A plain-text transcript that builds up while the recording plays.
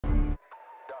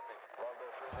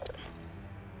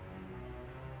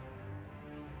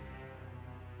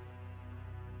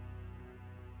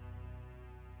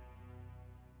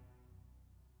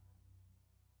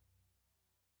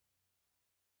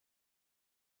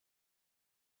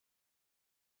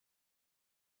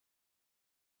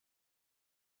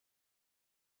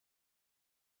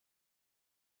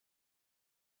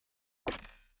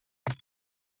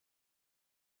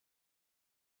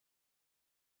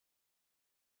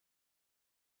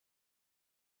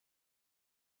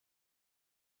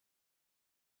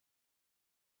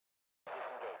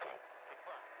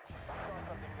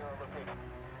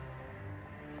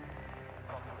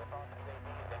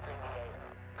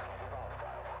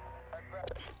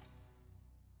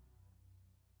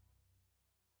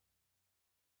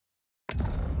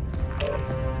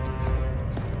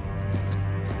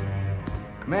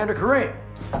Commander Kareem.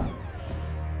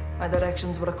 My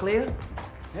directions were clear?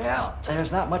 Yeah,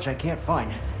 there's not much I can't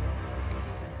find.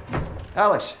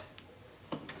 Alex.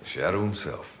 Shadow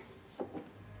himself.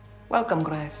 Welcome,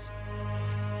 Graves.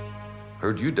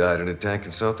 Heard you died in a tank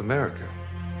in South America.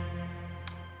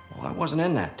 Well, I wasn't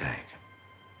in that tank.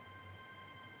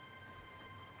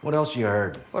 What else you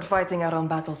heard? We're fighting our own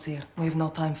battles here. We have no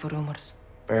time for rumors.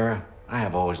 Farah, I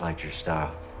have always liked your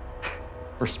style.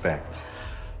 Respect.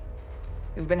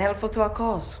 You've been helpful to our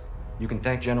cause. You can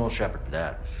thank General Shepard for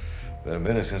that. Been a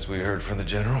minute since we heard from the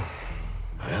general.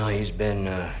 Well, he's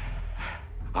been,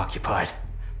 occupied.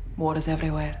 War is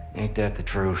everywhere. Ain't that the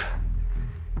truth?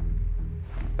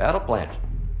 Battle planned.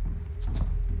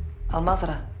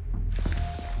 Al-Mazrah.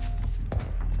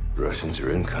 Russians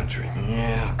are in country.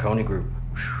 Yeah, Coney Group.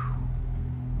 Whew.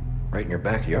 Right in your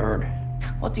backyard.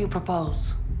 What do you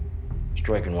propose?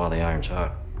 Striking while the iron's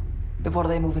hot. Before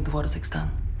they move into Waziristan.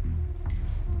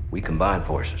 We combine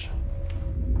forces.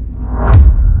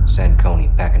 Send Coney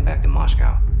packing back to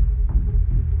Moscow.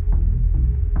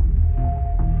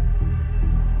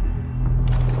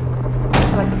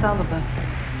 I like the sound of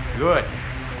that. Good.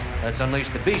 Let's unleash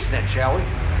the beast then, shall we?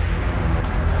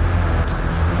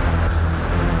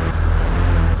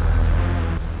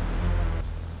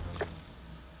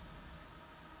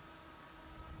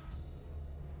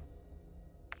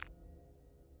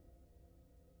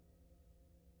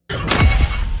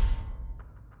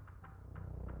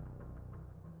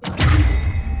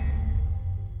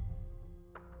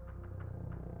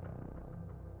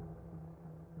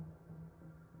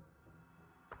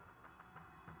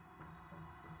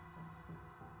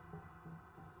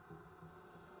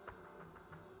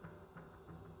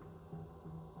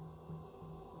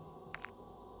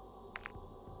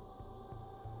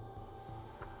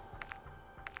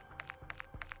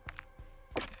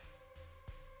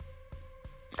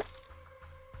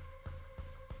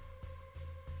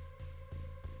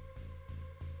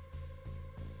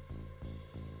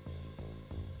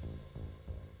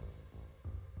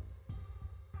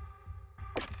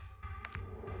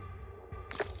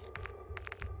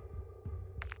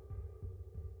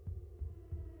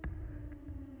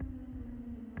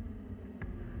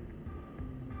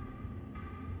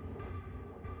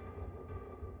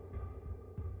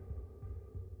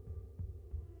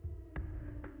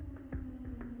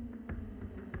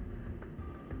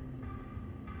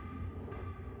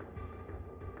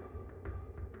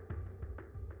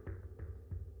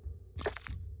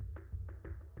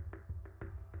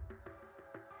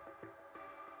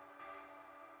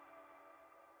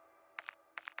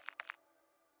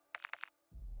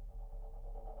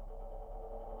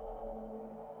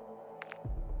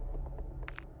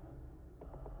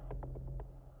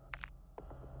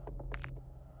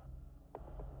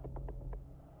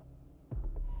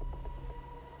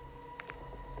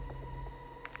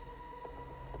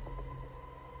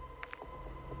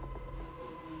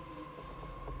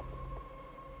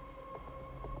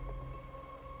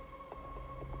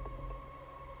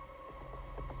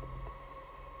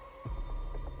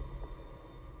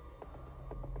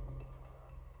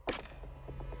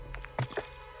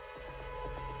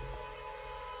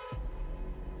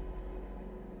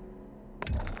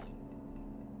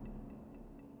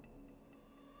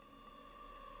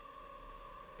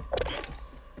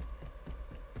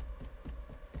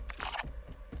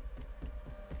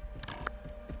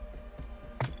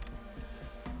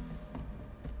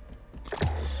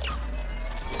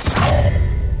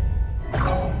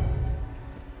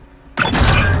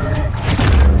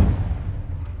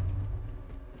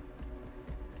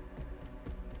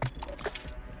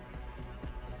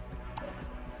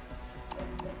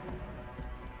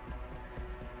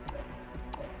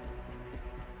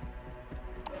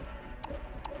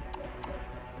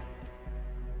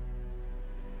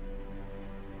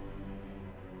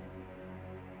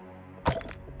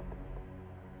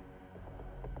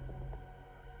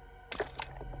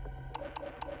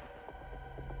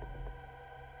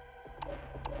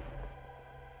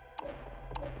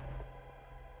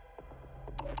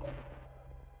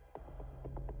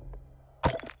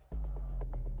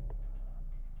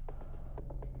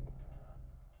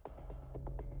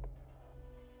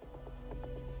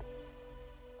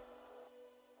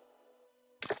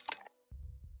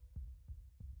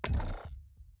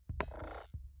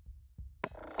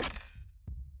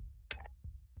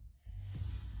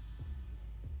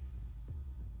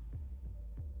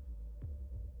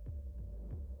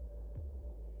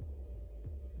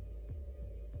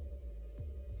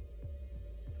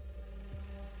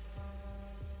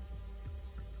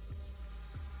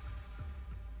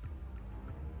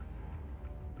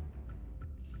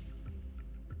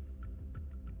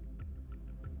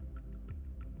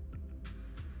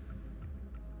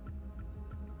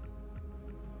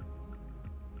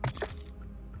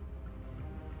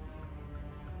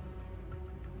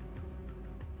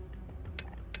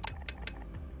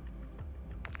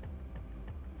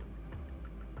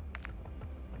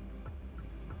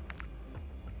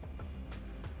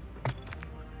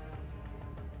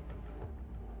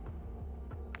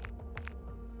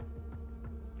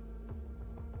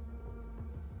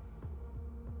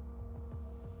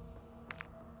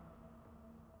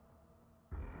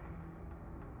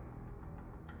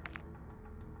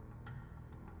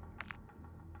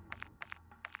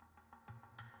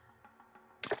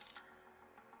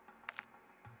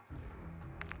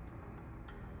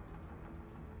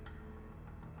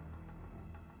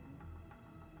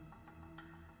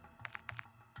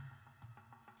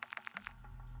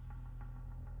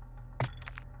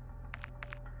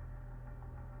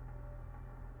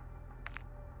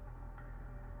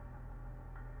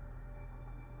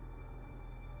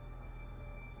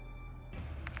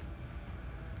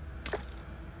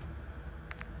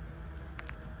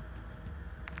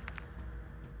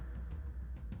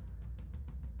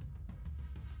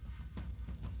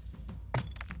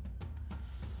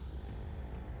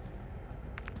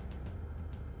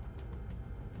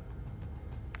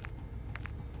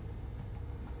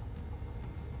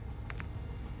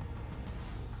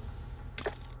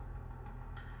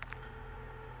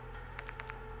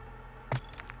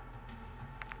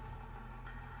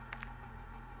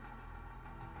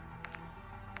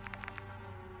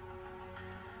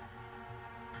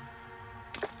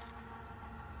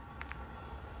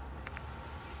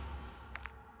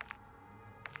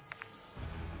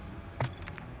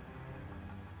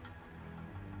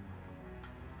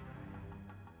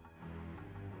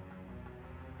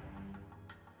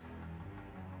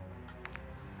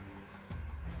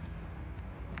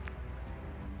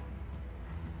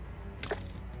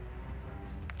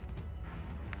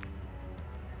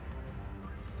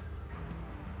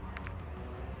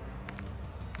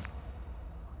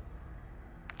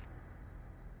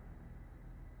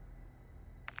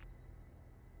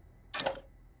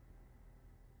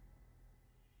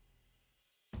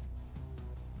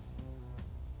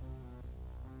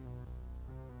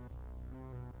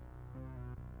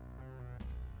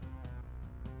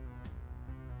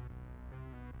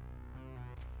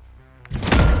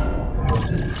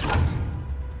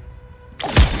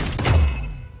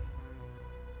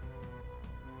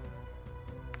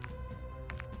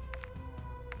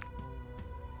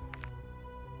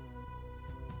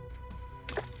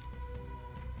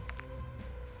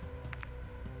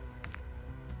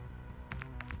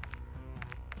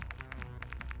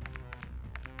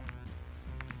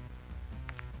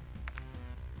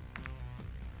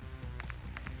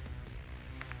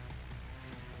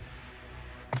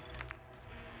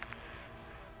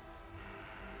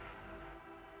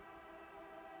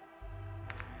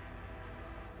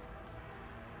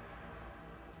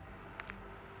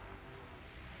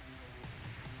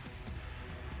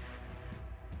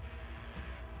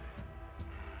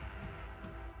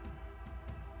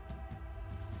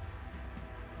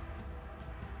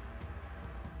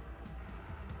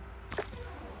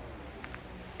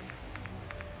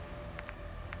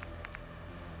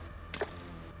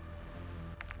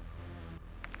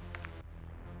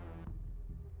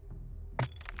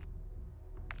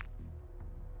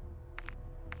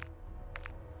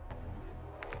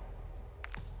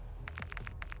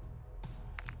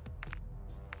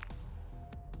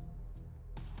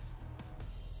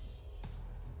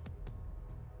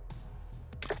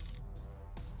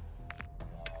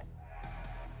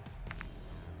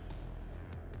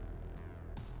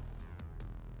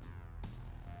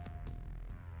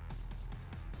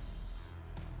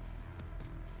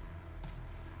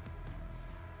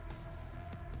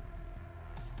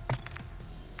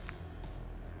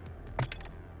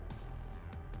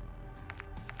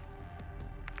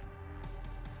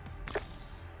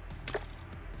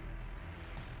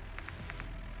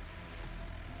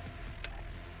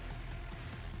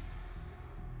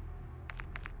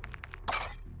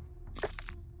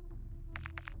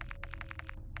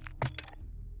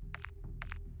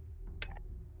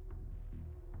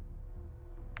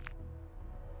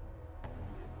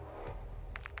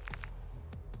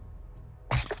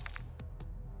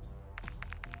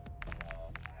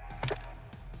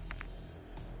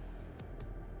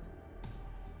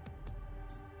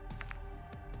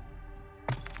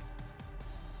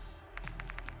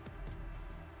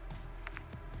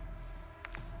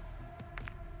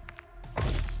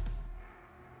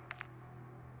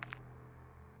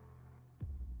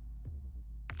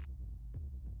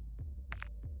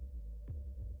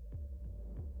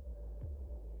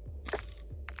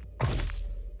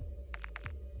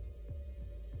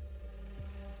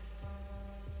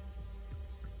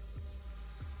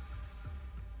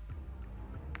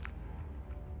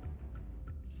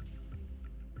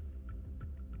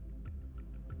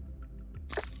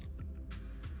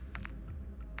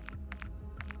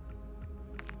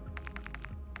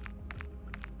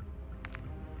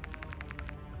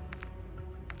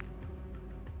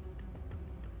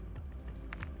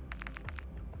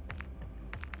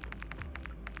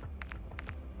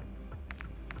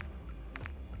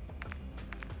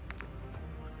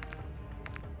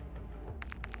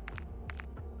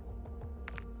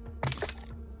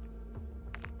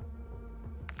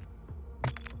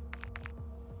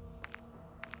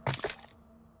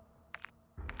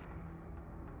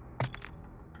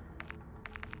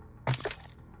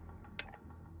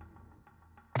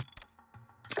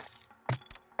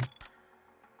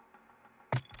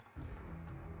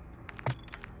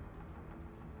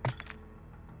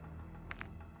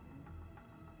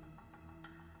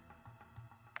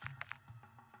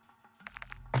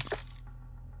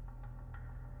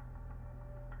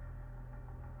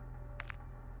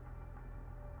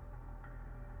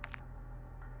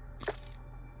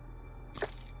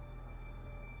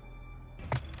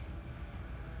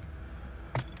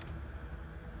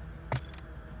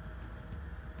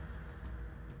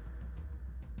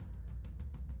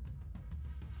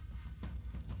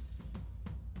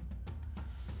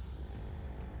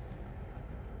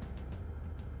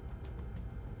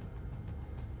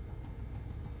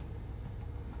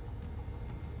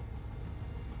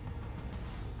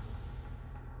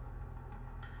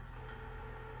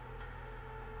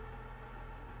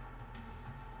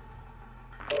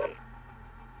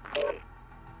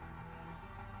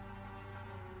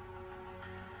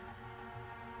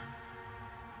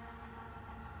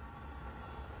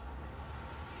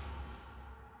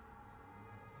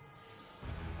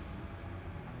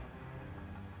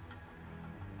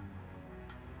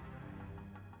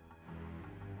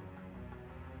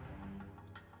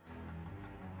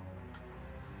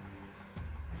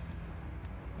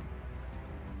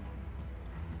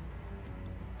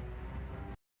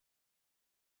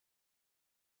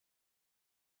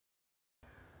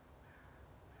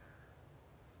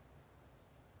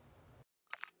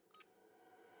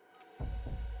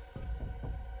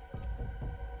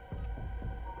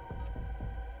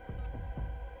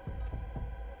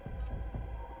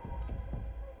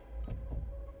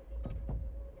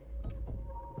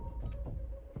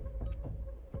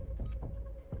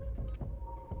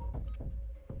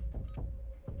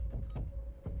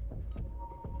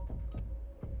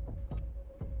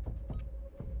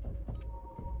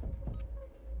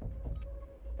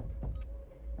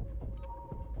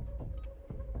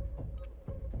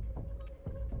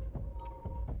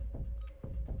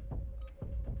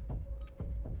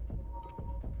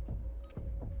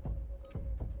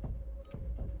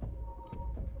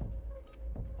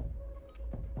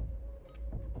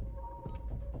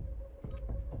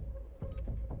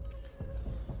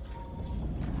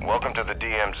 Welcome to the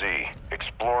DMZ.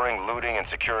 Exploring, looting, and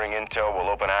securing intel will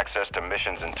open access to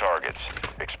missions and targets.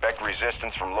 Expect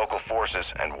resistance from local forces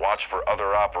and watch for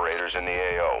other operators in the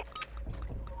AO.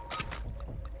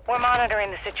 We're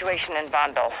monitoring the situation in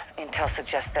Vandal. Intel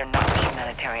suggests they're not the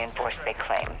humanitarian force they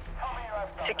claim.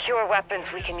 Secure weapons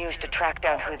we can use to track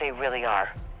down who they really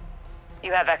are.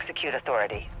 You have execute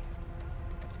authority.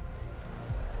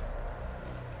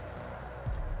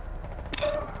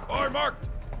 Or marked!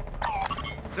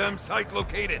 SAM site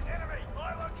located. Enemy,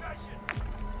 my location.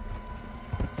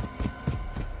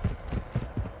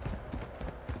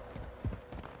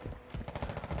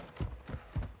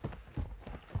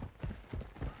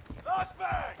 Last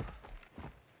bag!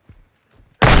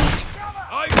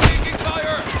 I'm taking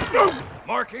fire!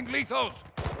 Marking lethals!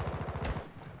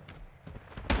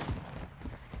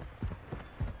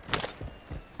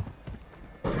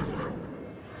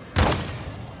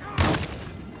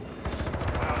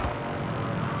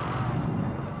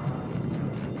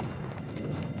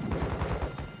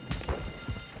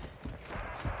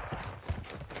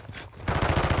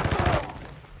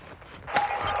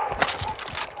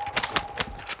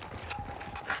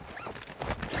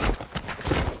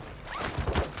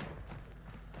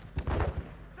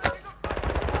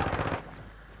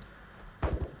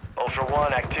 Ultra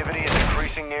One, activity is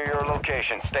increasing near your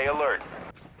location. Stay alert.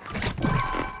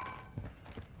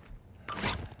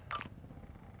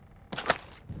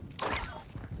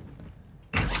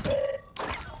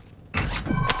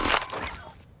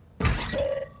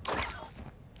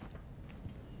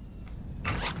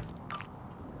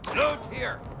 Loot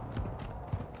here!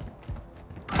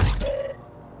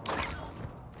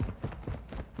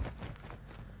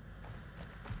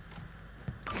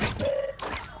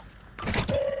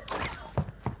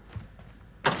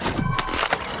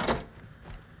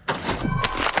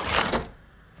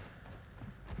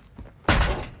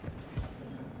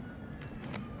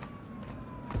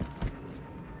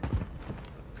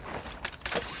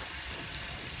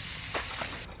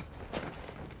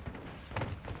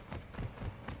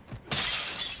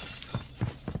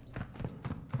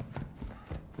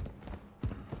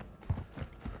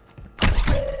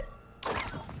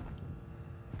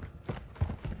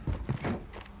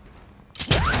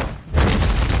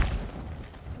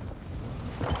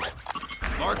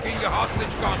 Marking the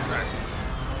hostage contract.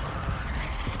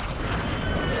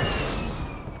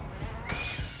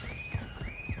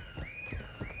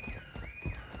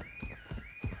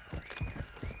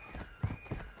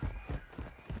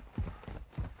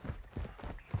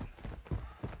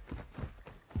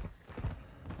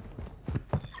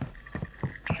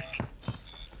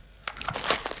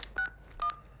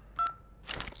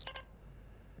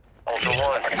 Ultra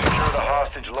One, secure the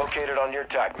hostage located on your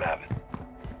TAC map.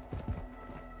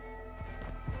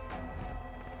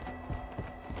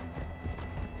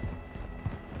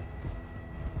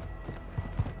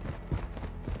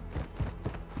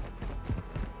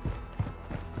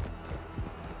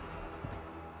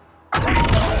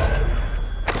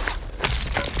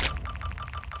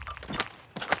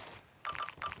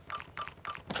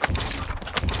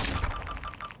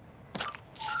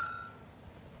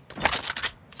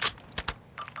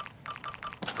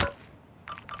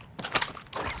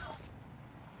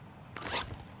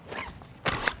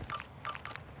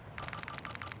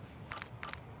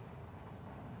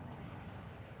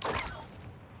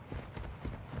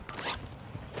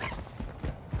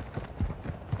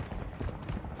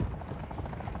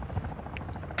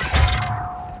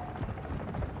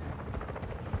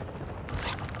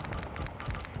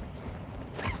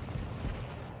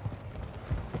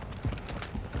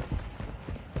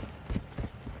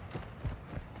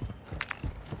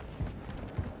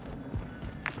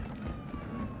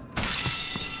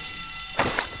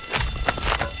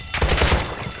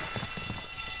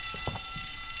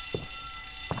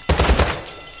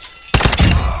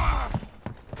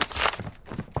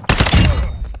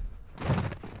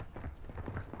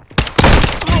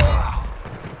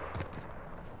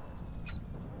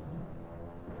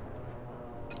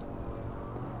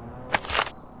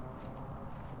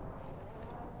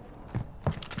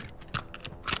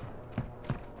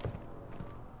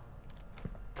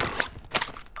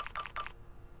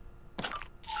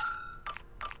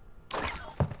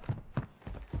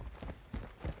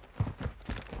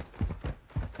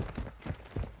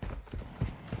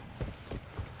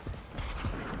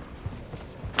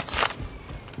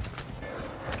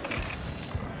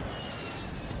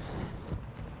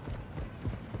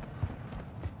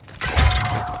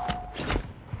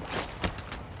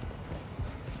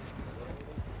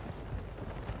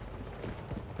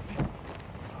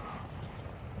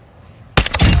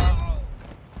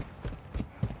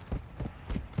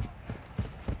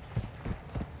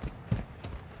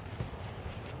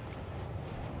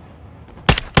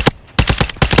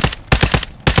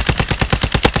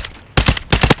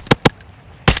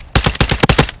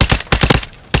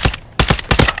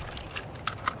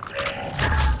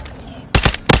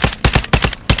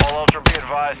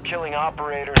 advised, killing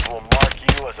operators will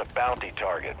mark you as a bounty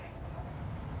target.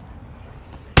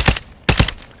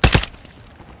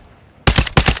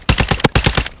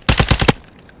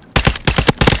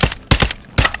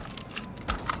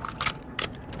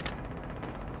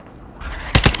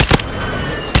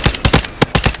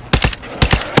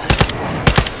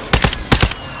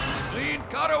 Clean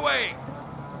cutaway!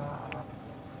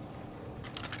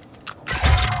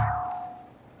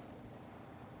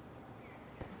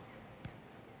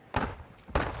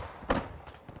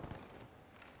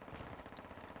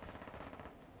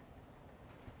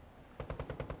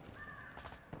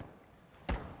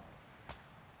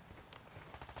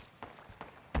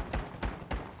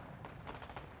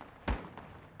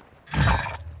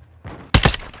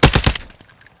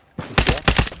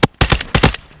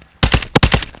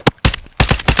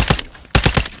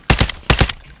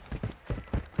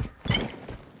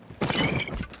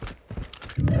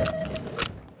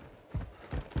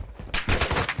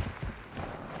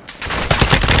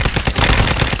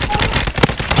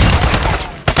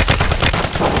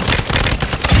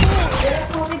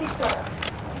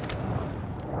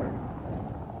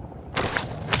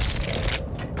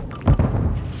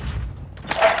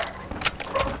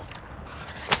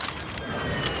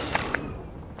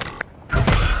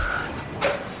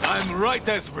 I'm right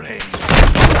as rain.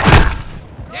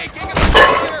 Taking a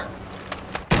fire!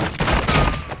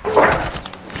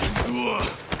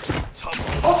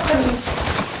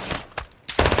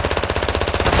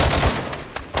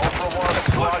 Ultra One,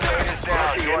 the squad mate is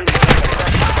down. You are taking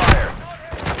effective fire.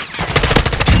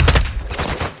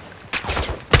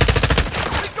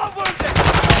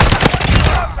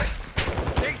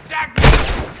 They tagged me!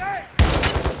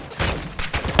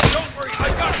 Don't worry, I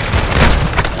got it!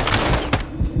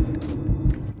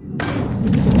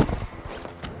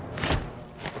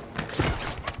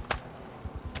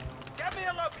 Get me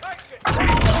a location!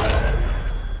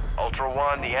 Ultra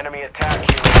One, the enemy attack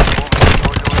helo is moving in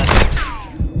your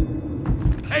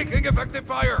direction. Taking effective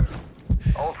fire!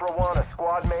 Ultra One, a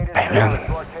squad mate is down.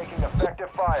 You are taking effective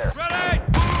fire. Ready!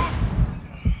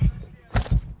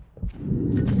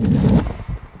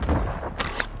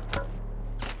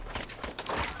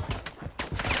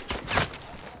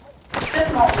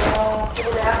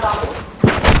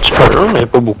 Un petit peu, mais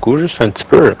pas beaucoup, juste un petit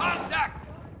peu. Contact!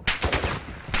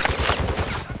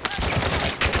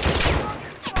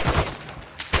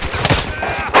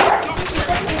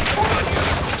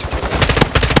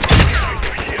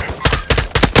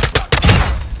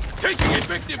 Taking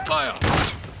effective fire!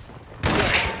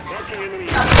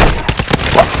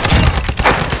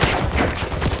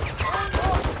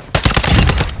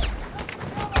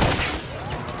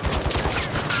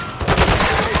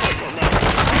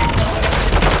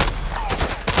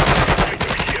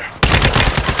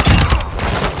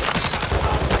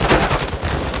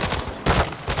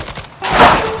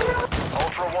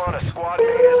 Ultra One, a squad mate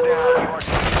is down. You are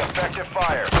taking effective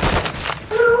fire.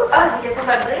 Ah, j'ai quelque chose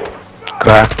à te dire.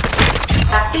 Quoi?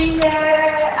 La fille,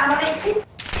 elle m'avait écrit.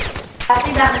 La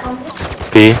fille dans le conduit.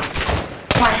 Puis,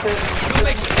 Ouais,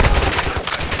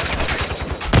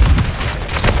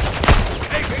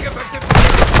 Taking effective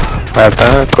fire!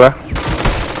 attends, quoi?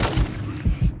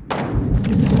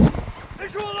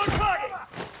 Visual on target!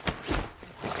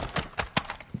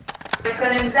 je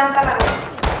connais une dame par là.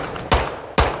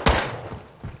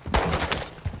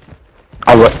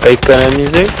 On va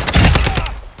économiser.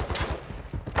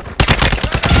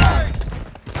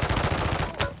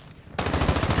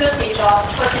 Tout est genre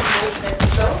pas de même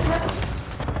chose, là.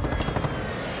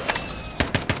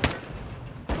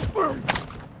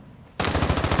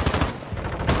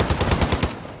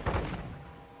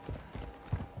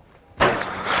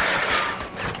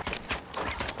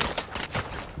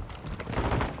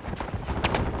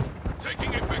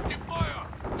 Taking effective fire!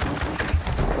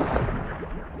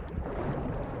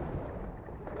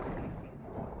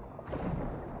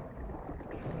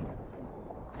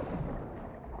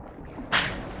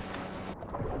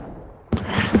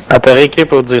 Apparaît écrit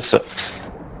pour dire ça.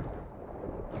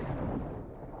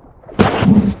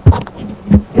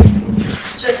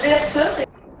 Je veux dire ça, c'est.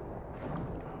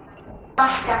 Je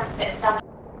pense qu'elle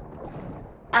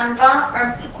me vend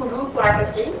un petit coulou pour la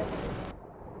coquille.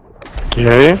 Ok.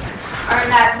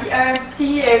 Un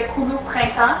petit coulou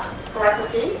printemps pour la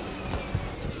coquille.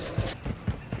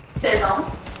 Saison.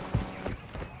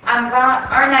 Elle me vend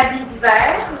un habit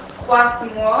d'hiver,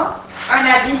 3-6 mois. Un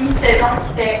habit mi-saison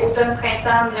qui fait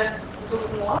automne-printemps,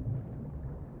 9-12 mois.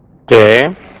 Ok.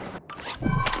 Elle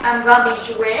me vend des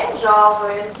jouets, genre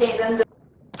une quinzaine de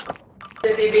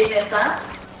bébés naissants.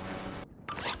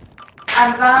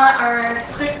 avant un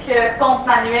truc pompe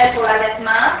manuelle pour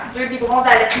l'allaitement, 2 biberons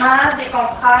d'allaitement, des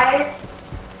compresses,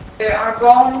 un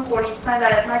baume pour les seins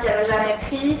d'allaitement qu'elle n'a jamais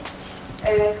pris.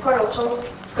 C'est quoi l'autre chose?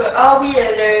 Ah oui,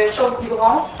 le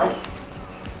chaud-biberon.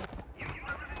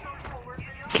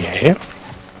 Ok.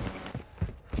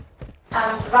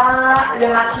 Avant le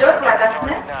matelas pour la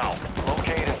bassinette. Now,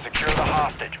 locate and secure the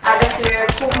hostage. Avec le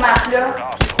pauvre matelas,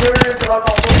 2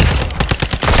 draps combo.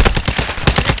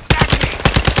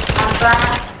 Avant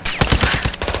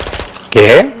Ok.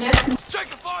 9. Check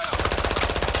the fire!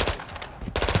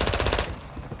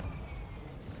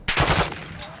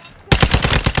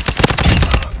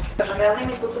 Je regarderai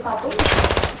mes photos tantôt.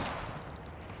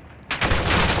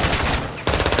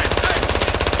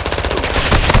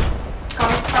 Quand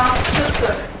je pense tout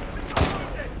ça.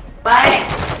 Ouais.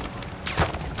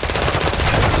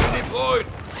 Deployed!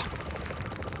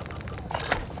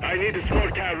 I need a small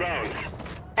car round.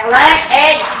 Erlang,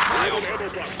 hey!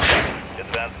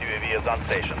 Advanced UAV is on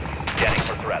station. Scanning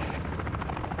for threats.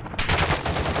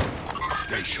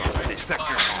 Stay sharp. This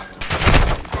sector's hot.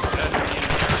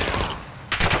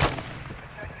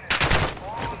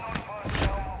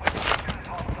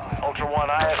 Ultra One,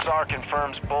 ISR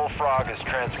confirms Bullfrog is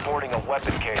transporting a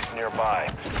weapon case nearby.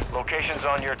 Location's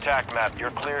on your attack map.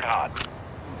 You're cleared hot.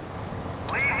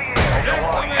 Ultra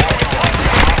One,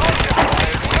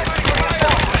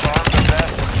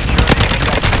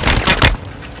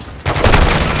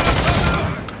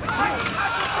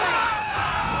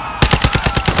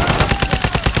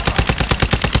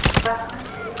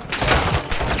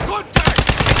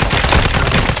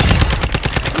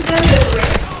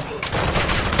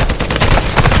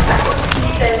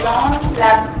 saison,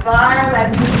 la vert, la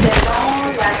mi-saison,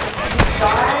 la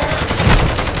mi-vert.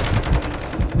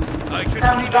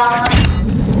 Comme dans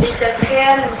des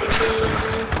sauterelles, des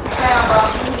traits en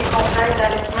bambou, des compresses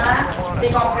d'allaitement,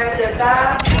 des compresses de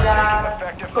table, la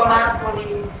commande pour les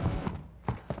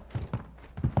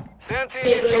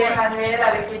périllets manuels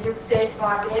avec les 2 bouteilles qui vont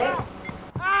avec.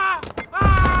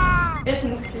 10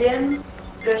 mousselines,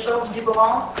 le chauffe du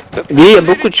bronze. Oui, il y a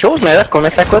beaucoup de choses, mais là, combien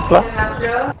ça coûte, là? Le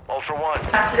matelas, Ultra One,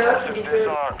 matelas, c'est les deux.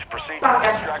 disarmed. Proceed to Par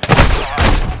extract the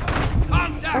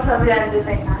hostage. ça, ça veut dire de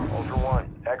 50. Ultra One,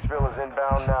 Xville is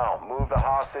inbound now. Move the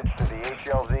hostage to the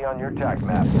HLZ on your attack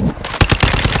map.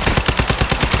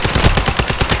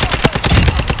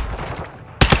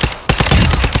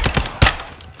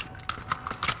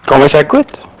 Combien ça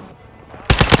coûte?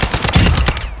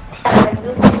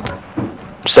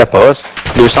 Ça passe.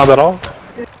 200 $?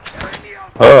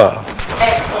 Ah,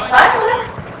 C'est pas cher, là?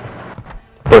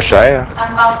 pas cher.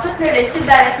 On demande tout le site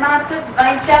d'allaitement, tout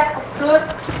 24 pour tout.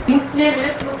 Mousseline,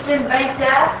 8 mousselines,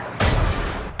 24.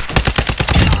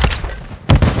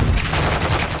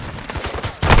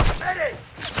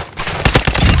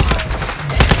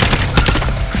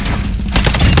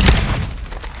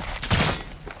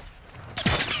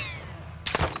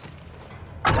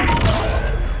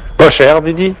 Pas cher,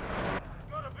 Didi.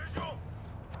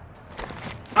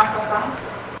 En content.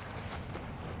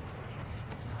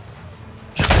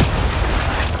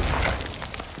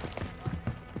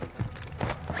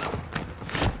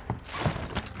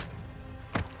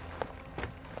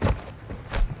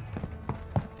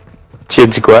 Tu as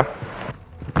dit quoi?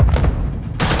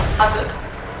 En tout.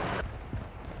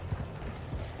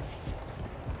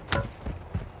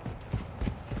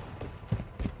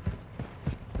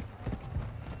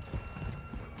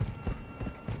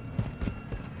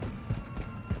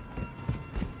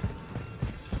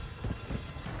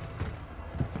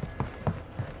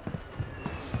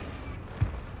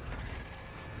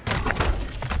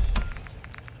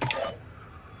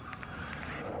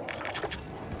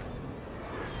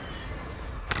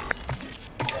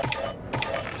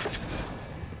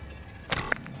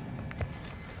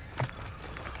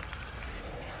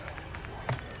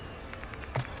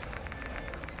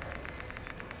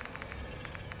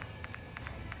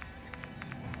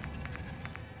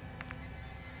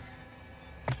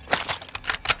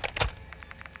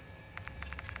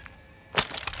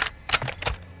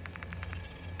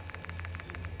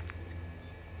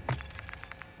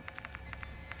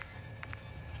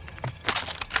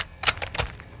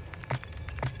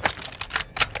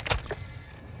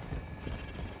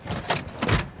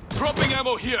 Dropping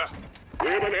ammo here. We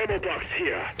have an ammo box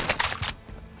here.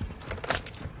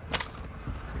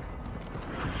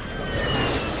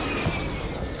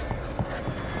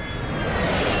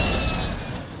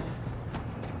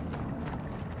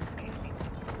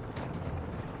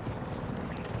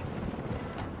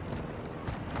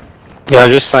 Il y a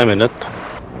juste 5 minutes.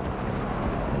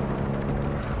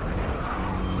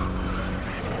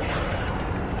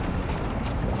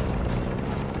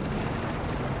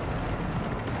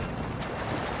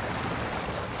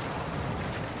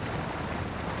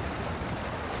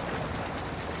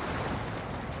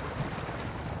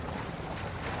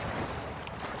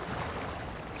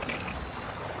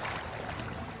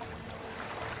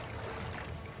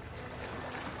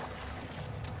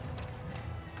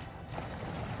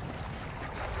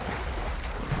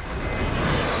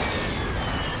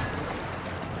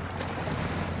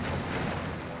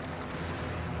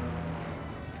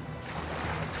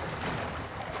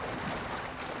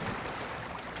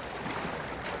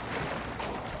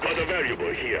 Another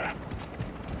variable here.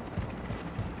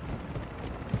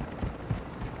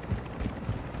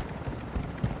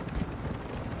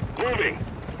 Moving.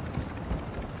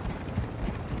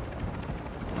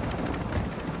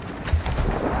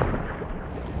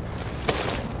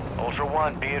 Ultra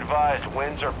One, be advised,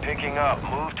 winds are picking up.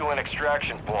 Move to an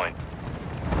extraction point.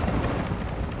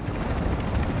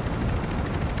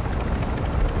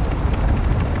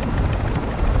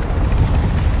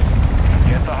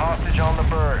 Get the hostage on the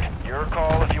bird. Your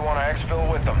call if you want to exfil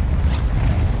with them.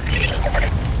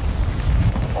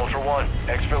 Ultra One,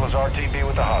 exfil is RTB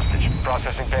with the hostage.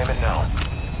 Processing payment now.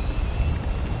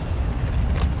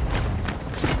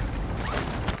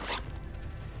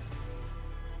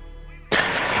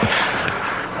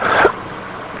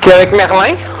 Qu'est avec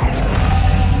Merlin?